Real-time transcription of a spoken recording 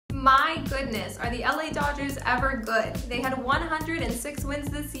My goodness, are the LA Dodgers ever good? They had 106 wins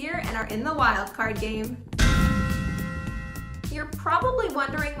this year and are in the wild card game. You're probably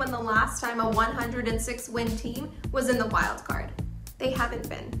wondering when the last time a 106 win team was in the wild card. They haven't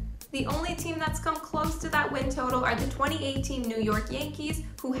been. The only team that's come close to that win total are the 2018 New York Yankees,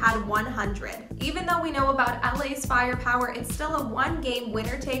 who had 100. Even though we know about LA's firepower, it's still a one-game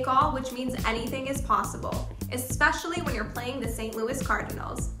winner-take-all, which means anything is possible, especially when you're playing the St. Louis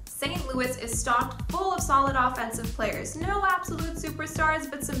Cardinals. St. Louis is stocked full of solid offensive players. No absolute superstars,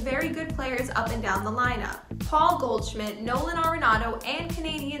 but some very good players up and down the lineup. Paul Goldschmidt, Nolan Arenado, and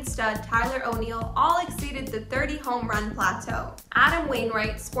Canadian stud Tyler O'Neill all exceeded the 30 home run plateau. Adam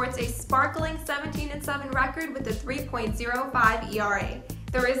Wainwright sports a sparkling 17-7 record with a 3.05 ERA.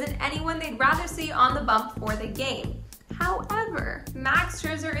 There isn't anyone they'd rather see on the bump for the game. However, Max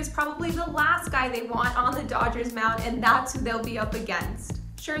Scherzer is probably the last guy they want on the Dodgers mound, and that's who they'll be up against.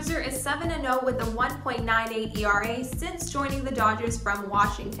 Scherzer is 7-0 with a 1.98 ERA since joining the Dodgers from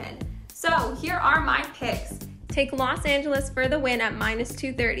Washington. So here are my picks. Take Los Angeles for the win at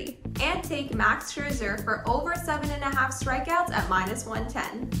 -230, and take Max Scherzer for over 7.5 strikeouts at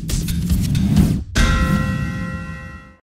 -110.